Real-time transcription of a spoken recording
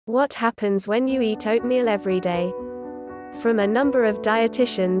What happens when you eat oatmeal every day? From a number of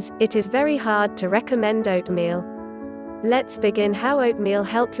dietitians, it is very hard to recommend oatmeal. Let's begin how oatmeal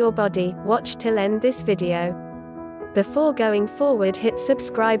help your body. Watch till end this video. Before going forward, hit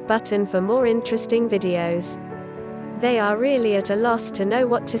subscribe button for more interesting videos. They are really at a loss to know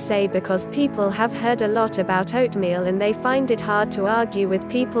what to say because people have heard a lot about oatmeal and they find it hard to argue with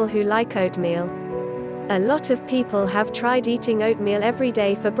people who like oatmeal. A lot of people have tried eating oatmeal every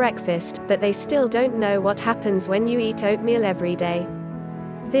day for breakfast, but they still don't know what happens when you eat oatmeal every day.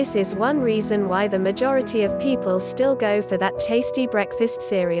 This is one reason why the majority of people still go for that tasty breakfast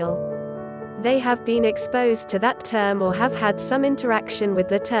cereal. They have been exposed to that term or have had some interaction with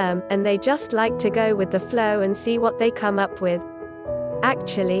the term, and they just like to go with the flow and see what they come up with.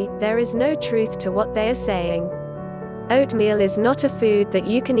 Actually, there is no truth to what they are saying. Oatmeal is not a food that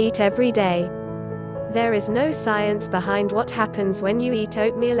you can eat every day. There is no science behind what happens when you eat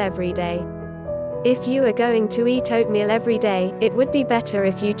oatmeal every day. If you are going to eat oatmeal every day, it would be better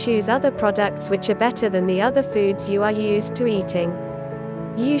if you choose other products which are better than the other foods you are used to eating.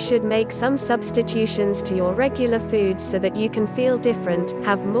 You should make some substitutions to your regular foods so that you can feel different,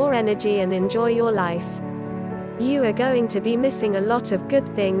 have more energy and enjoy your life. You are going to be missing a lot of good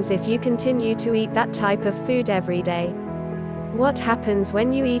things if you continue to eat that type of food every day. What happens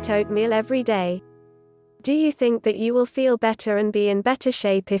when you eat oatmeal every day? Do you think that you will feel better and be in better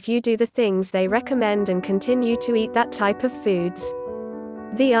shape if you do the things they recommend and continue to eat that type of foods?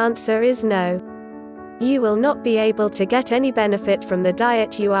 The answer is no. You will not be able to get any benefit from the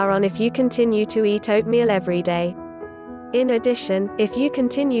diet you are on if you continue to eat oatmeal every day. In addition, if you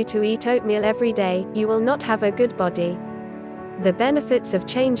continue to eat oatmeal every day, you will not have a good body. The benefits of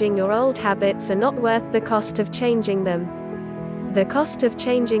changing your old habits are not worth the cost of changing them. The cost of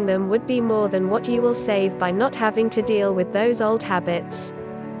changing them would be more than what you will save by not having to deal with those old habits.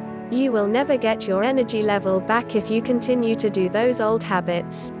 You will never get your energy level back if you continue to do those old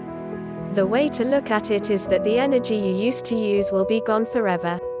habits. The way to look at it is that the energy you used to use will be gone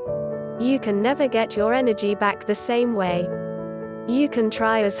forever. You can never get your energy back the same way. You can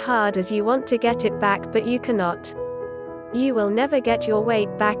try as hard as you want to get it back, but you cannot. You will never get your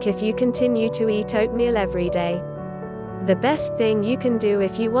weight back if you continue to eat oatmeal every day. The best thing you can do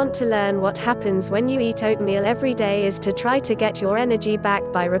if you want to learn what happens when you eat oatmeal every day is to try to get your energy back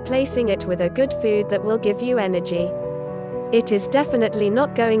by replacing it with a good food that will give you energy. It is definitely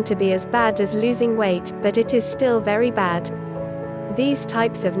not going to be as bad as losing weight, but it is still very bad. These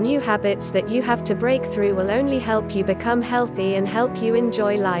types of new habits that you have to break through will only help you become healthy and help you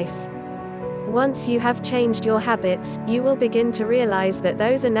enjoy life. Once you have changed your habits, you will begin to realize that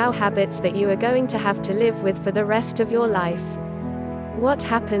those are now habits that you are going to have to live with for the rest of your life. What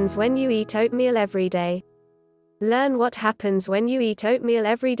happens when you eat oatmeal every day? Learn what happens when you eat oatmeal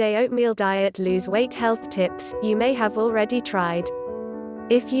every day. Oatmeal diet lose weight health tips you may have already tried.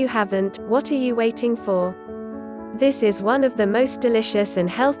 If you haven't, what are you waiting for? This is one of the most delicious and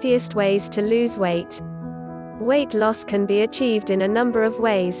healthiest ways to lose weight. Weight loss can be achieved in a number of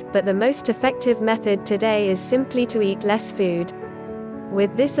ways, but the most effective method today is simply to eat less food.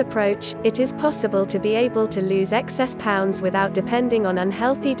 With this approach, it is possible to be able to lose excess pounds without depending on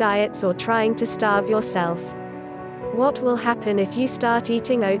unhealthy diets or trying to starve yourself. What will happen if you start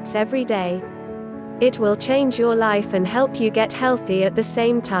eating oats every day? It will change your life and help you get healthy at the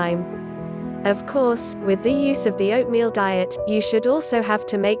same time. Of course, with the use of the oatmeal diet, you should also have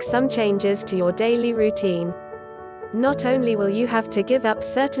to make some changes to your daily routine. Not only will you have to give up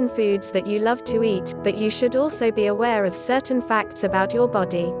certain foods that you love to eat, but you should also be aware of certain facts about your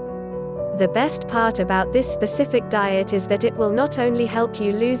body. The best part about this specific diet is that it will not only help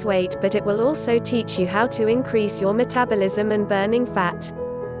you lose weight, but it will also teach you how to increase your metabolism and burning fat.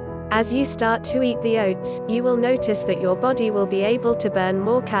 As you start to eat the oats, you will notice that your body will be able to burn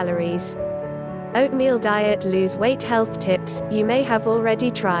more calories. Oatmeal diet lose weight health tips you may have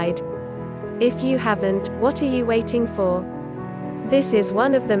already tried. If you haven't, what are you waiting for? This is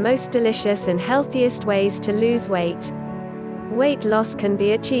one of the most delicious and healthiest ways to lose weight. Weight loss can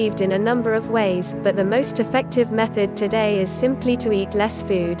be achieved in a number of ways, but the most effective method today is simply to eat less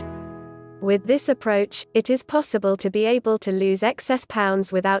food. With this approach, it is possible to be able to lose excess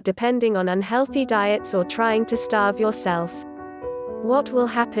pounds without depending on unhealthy diets or trying to starve yourself. What will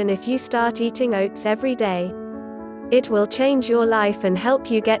happen if you start eating oats every day? It will change your life and help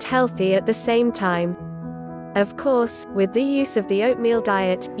you get healthy at the same time. Of course, with the use of the oatmeal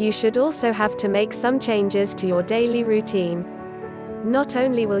diet, you should also have to make some changes to your daily routine. Not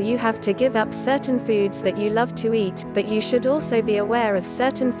only will you have to give up certain foods that you love to eat, but you should also be aware of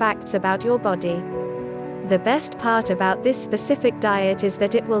certain facts about your body. The best part about this specific diet is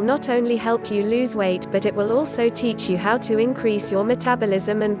that it will not only help you lose weight, but it will also teach you how to increase your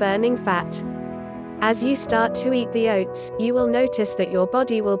metabolism and burning fat. As you start to eat the oats, you will notice that your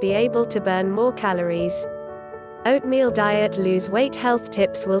body will be able to burn more calories. Oatmeal diet lose weight health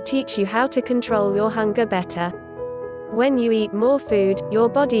tips will teach you how to control your hunger better. When you eat more food, your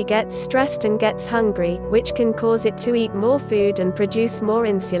body gets stressed and gets hungry, which can cause it to eat more food and produce more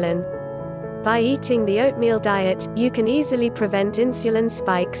insulin. By eating the oatmeal diet, you can easily prevent insulin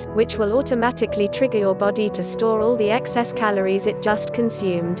spikes, which will automatically trigger your body to store all the excess calories it just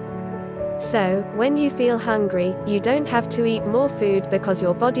consumed. So, when you feel hungry, you don't have to eat more food because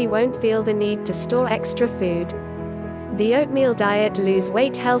your body won't feel the need to store extra food. The oatmeal diet lose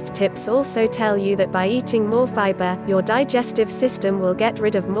weight health tips also tell you that by eating more fiber, your digestive system will get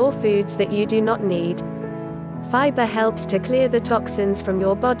rid of more foods that you do not need. Fiber helps to clear the toxins from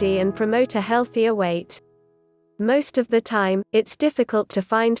your body and promote a healthier weight. Most of the time, it's difficult to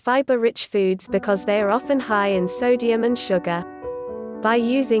find fiber-rich foods because they are often high in sodium and sugar. By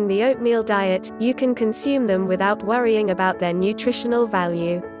using the oatmeal diet, you can consume them without worrying about their nutritional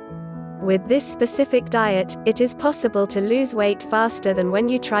value. With this specific diet, it is possible to lose weight faster than when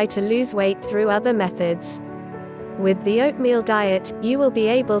you try to lose weight through other methods. With the oatmeal diet, you will be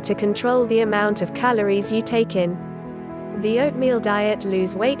able to control the amount of calories you take in. The oatmeal diet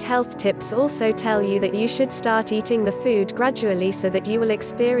lose weight health tips also tell you that you should start eating the food gradually so that you will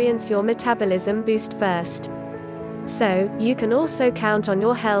experience your metabolism boost first. So, you can also count on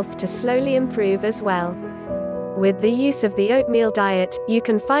your health to slowly improve as well. With the use of the oatmeal diet, you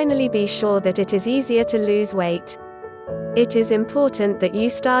can finally be sure that it is easier to lose weight. It is important that you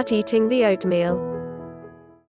start eating the oatmeal.